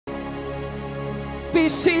Be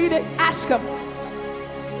seated. Ask him.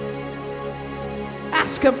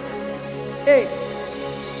 Ask him. Hey.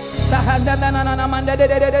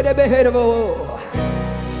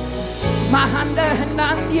 Mahanda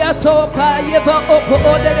Nandia Topa Yeva Opo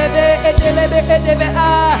Oderebe Edelebe Edebe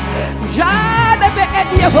A Jalebe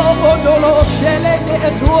Edievo Odolo Shele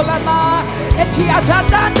Etulana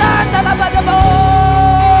Etiatanda Nalabadabo.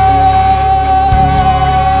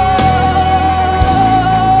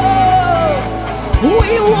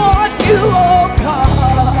 We want you, oh God.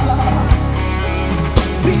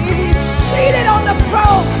 Be seated on the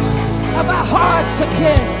throne of our hearts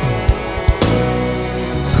again.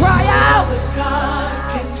 Cry out. That God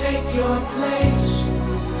can take your place.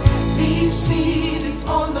 Be seated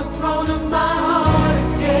on the throne of my heart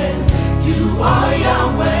again. You are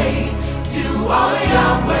Yahweh. You are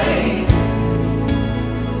Yahweh.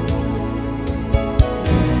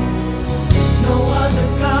 No other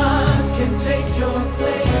God can take your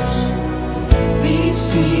place. Be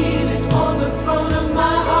seated on the throne of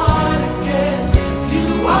my heart again.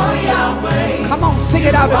 You are Yahweh. Come on, sing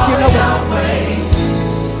it out if you know it.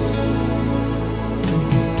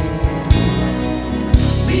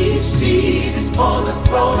 Seated on the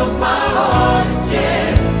throne of my heart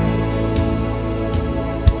again.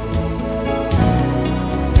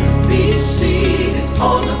 Be seated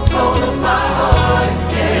on the throne of my heart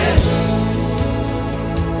again.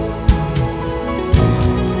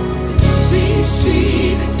 Be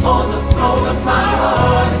seated on the throne of my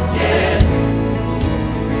heart again.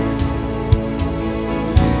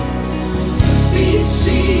 Be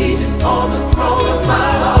seated on the throne of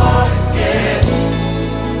my heart again.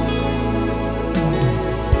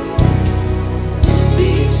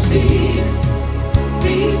 Be seated,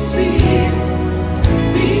 be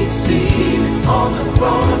seated on the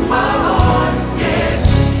throne of my heart again.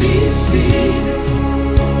 Be seated,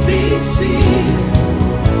 be seated,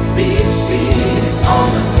 be seated on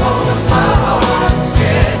the throne of my heart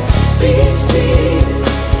again. Be seated,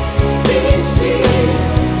 be seated,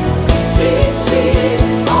 be seated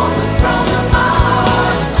on the throne of my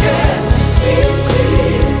heart again. Be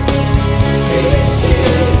seated, be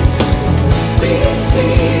seated, be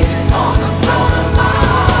seated. On the throne of my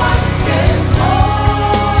heart again.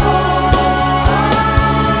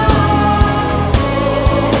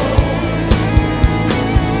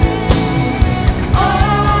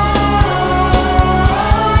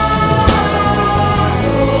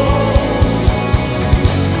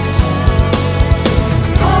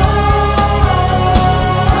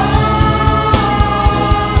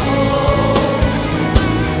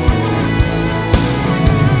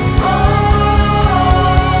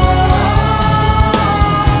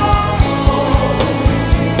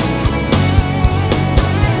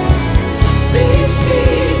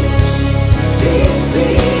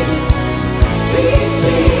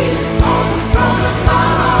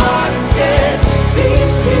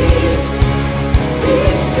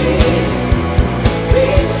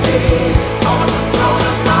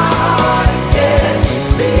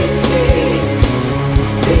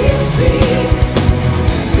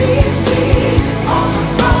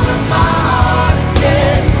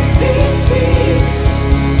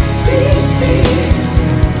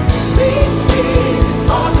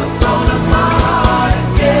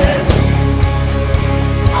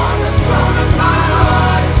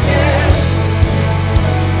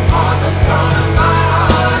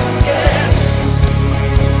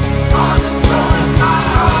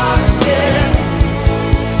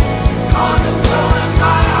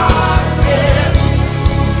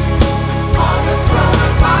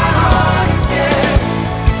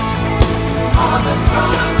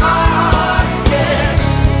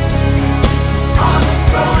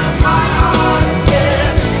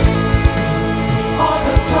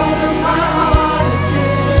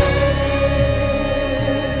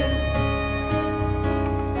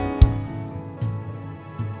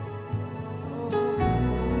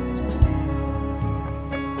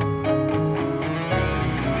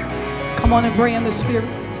 Come on and pray in the Spirit.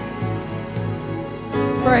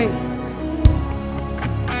 Pray.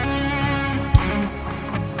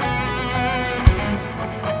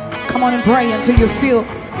 Come on and pray until you feel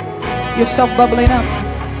yourself bubbling up.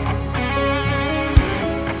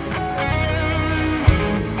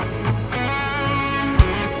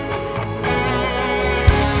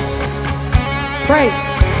 Pray.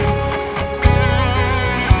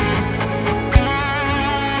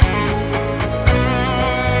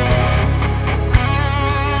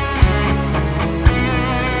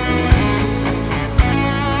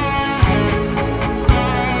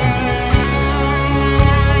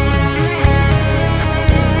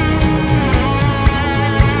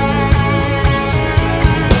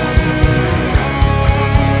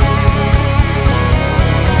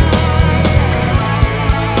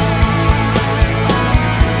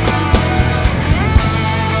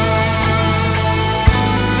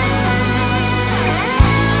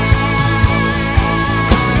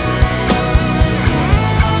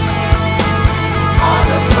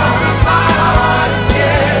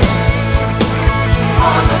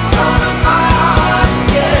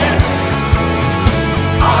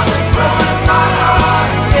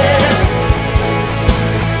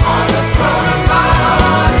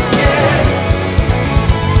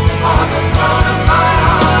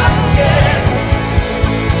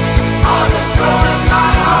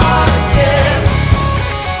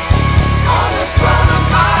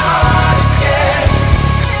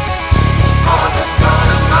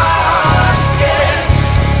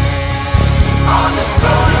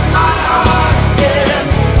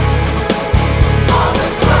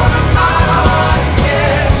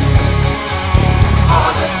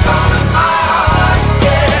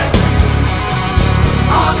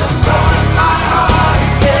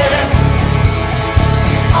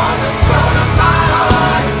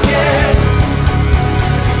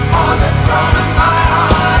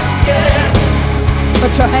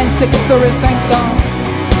 put your hands together and thank God.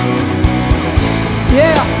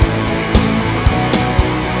 Yeah.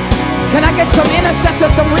 Can I get some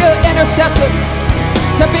intercessors, some real intercessors,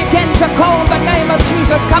 to begin to call the name of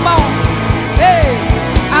Jesus? Come on. Hey,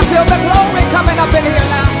 I feel the glory coming up in here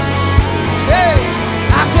now. Hey,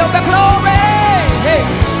 I feel the glory. Hey,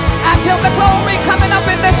 I feel the glory coming up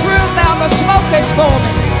in this room now. The smoke is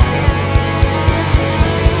forming.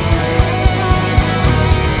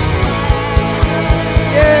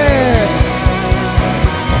 Yes.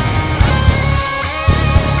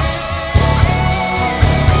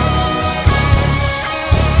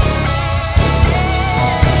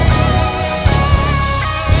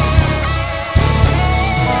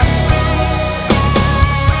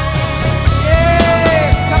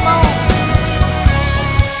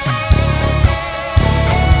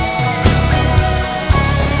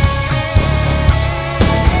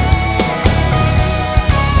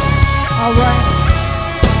 All right.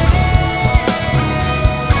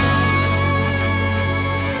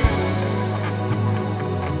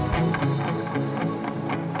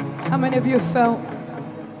 How many of you felt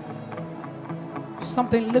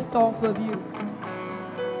something lift off of you?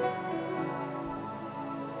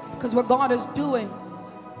 Because what God is doing,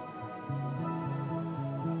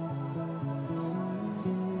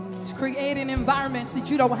 He's creating environments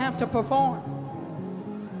that you don't have to perform.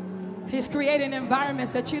 He's creating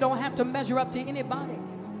environments that you don't have to measure up to anybody.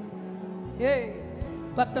 Yeah.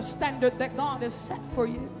 But the standard that God has set for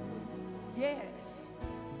you. Yes.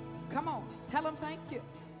 Come on. Tell him thank you.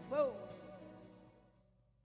 Whoa.